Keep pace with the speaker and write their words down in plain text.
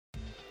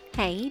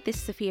Hey, this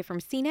is Sophia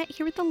from CNET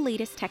here with the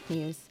latest tech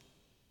news.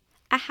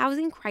 A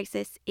housing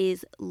crisis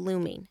is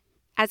looming,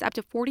 as up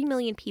to 40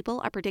 million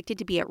people are predicted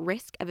to be at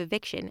risk of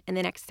eviction in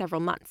the next several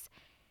months,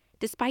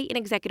 despite an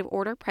executive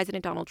order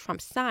President Donald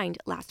Trump signed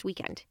last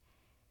weekend.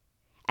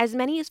 As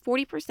many as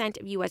 40%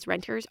 of U.S.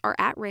 renters are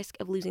at risk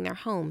of losing their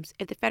homes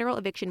if the federal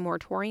eviction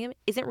moratorium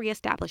isn't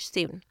reestablished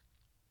soon.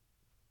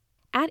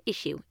 At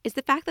issue is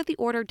the fact that the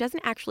order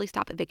doesn't actually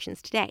stop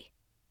evictions today,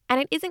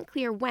 and it isn't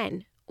clear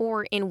when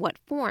or in what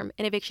form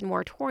an eviction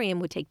moratorium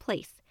would take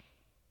place.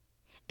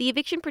 The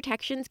eviction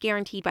protections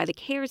guaranteed by the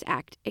CARES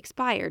Act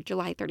expired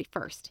July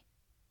 31st.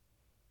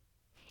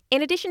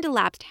 In addition to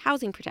lapsed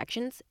housing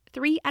protections,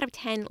 3 out of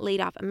 10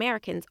 laid-off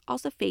Americans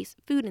also face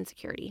food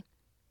insecurity.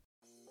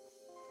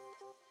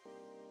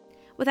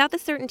 Without the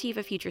certainty of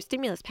a future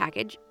stimulus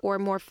package or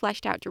more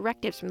fleshed-out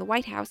directives from the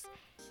White House,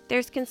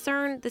 there's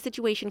concern the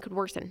situation could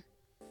worsen.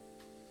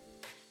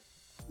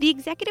 The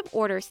executive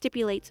order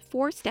stipulates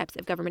 4 steps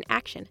of government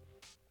action,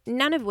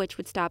 none of which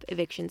would stop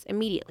evictions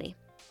immediately.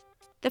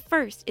 The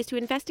first is to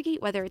investigate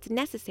whether it's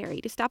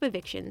necessary to stop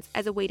evictions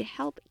as a way to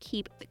help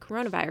keep the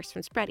coronavirus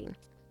from spreading,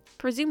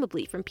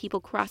 presumably from people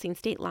crossing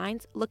state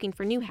lines looking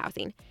for new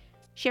housing,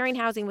 sharing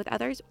housing with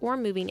others, or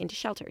moving into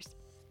shelters.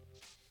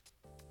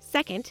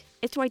 Second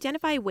is to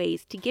identify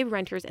ways to give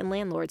renters and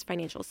landlords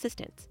financial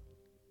assistance.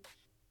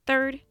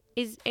 Third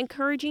is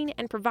encouraging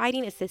and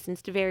providing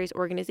assistance to various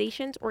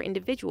organizations or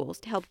individuals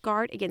to help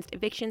guard against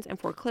evictions and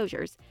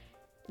foreclosures,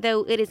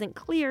 though it isn't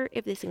clear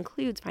if this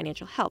includes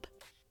financial help.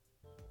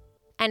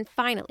 And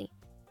finally,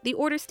 the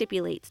order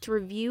stipulates to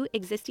review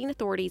existing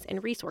authorities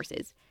and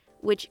resources,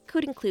 which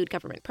could include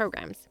government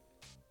programs.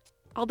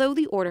 Although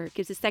the order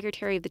gives the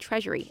Secretary of the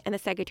Treasury and the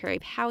Secretary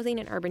of Housing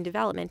and Urban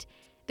Development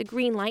the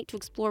green light to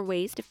explore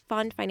ways to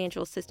fund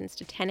financial assistance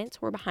to tenants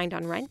who are behind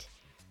on rent,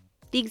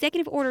 the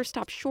executive order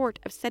stops short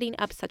of setting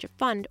up such a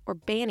fund or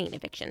banning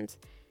evictions.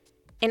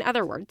 In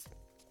other words,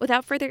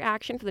 without further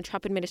action from the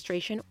Trump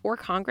administration or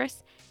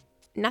Congress,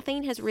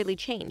 nothing has really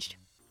changed.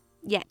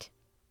 Yet.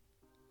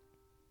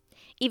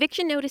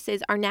 Eviction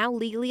notices are now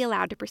legally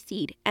allowed to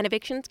proceed, and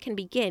evictions can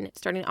begin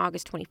starting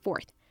August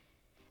 24th.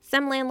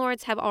 Some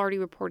landlords have already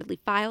reportedly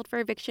filed for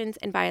evictions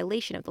in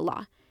violation of the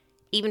law,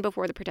 even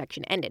before the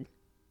protection ended.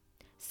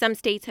 Some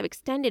states have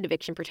extended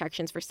eviction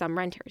protections for some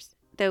renters,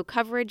 though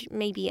coverage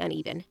may be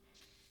uneven.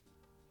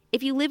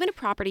 If you live in a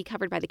property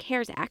covered by the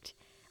CARES Act,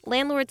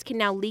 landlords can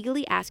now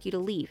legally ask you to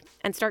leave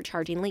and start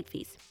charging late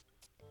fees.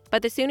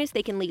 But the soonest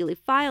they can legally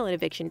file an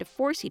eviction to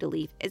force you to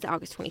leave is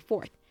August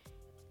 24th,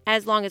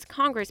 as long as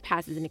Congress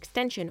passes an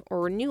extension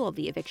or renewal of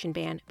the eviction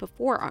ban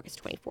before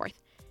August 24th.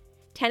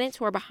 Tenants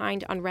who are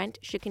behind on rent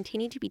should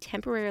continue to be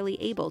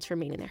temporarily able to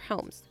remain in their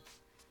homes.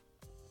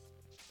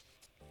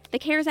 The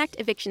CARES Act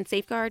eviction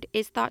safeguard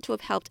is thought to have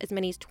helped as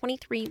many as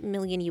 23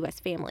 million U.S.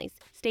 families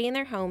stay in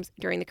their homes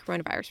during the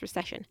coronavirus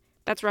recession.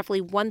 That's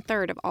roughly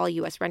 1/3 of all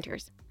U.S.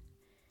 renters.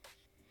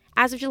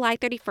 As of July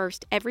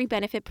 31st, every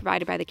benefit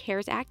provided by the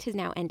CARES Act has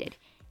now ended,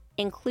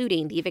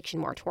 including the eviction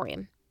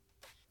moratorium.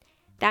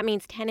 That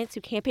means tenants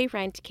who can't pay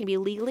rent can be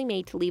legally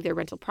made to leave their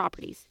rental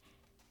properties.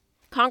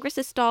 Congress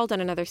has stalled on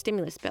another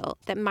stimulus bill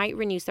that might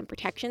renew some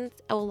protections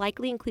and will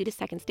likely include a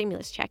second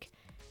stimulus check.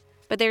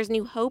 But there's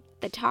new hope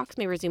that talks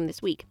may resume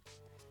this week.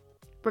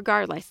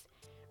 Regardless,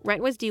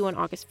 rent was due on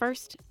August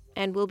 1st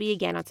and will be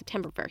again on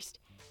September 1st,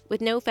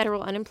 with no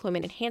federal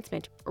unemployment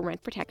enhancement or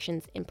rent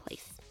protections in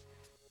place.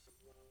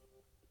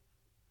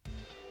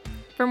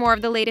 For more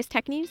of the latest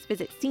tech news,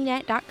 visit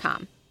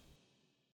cnet.com.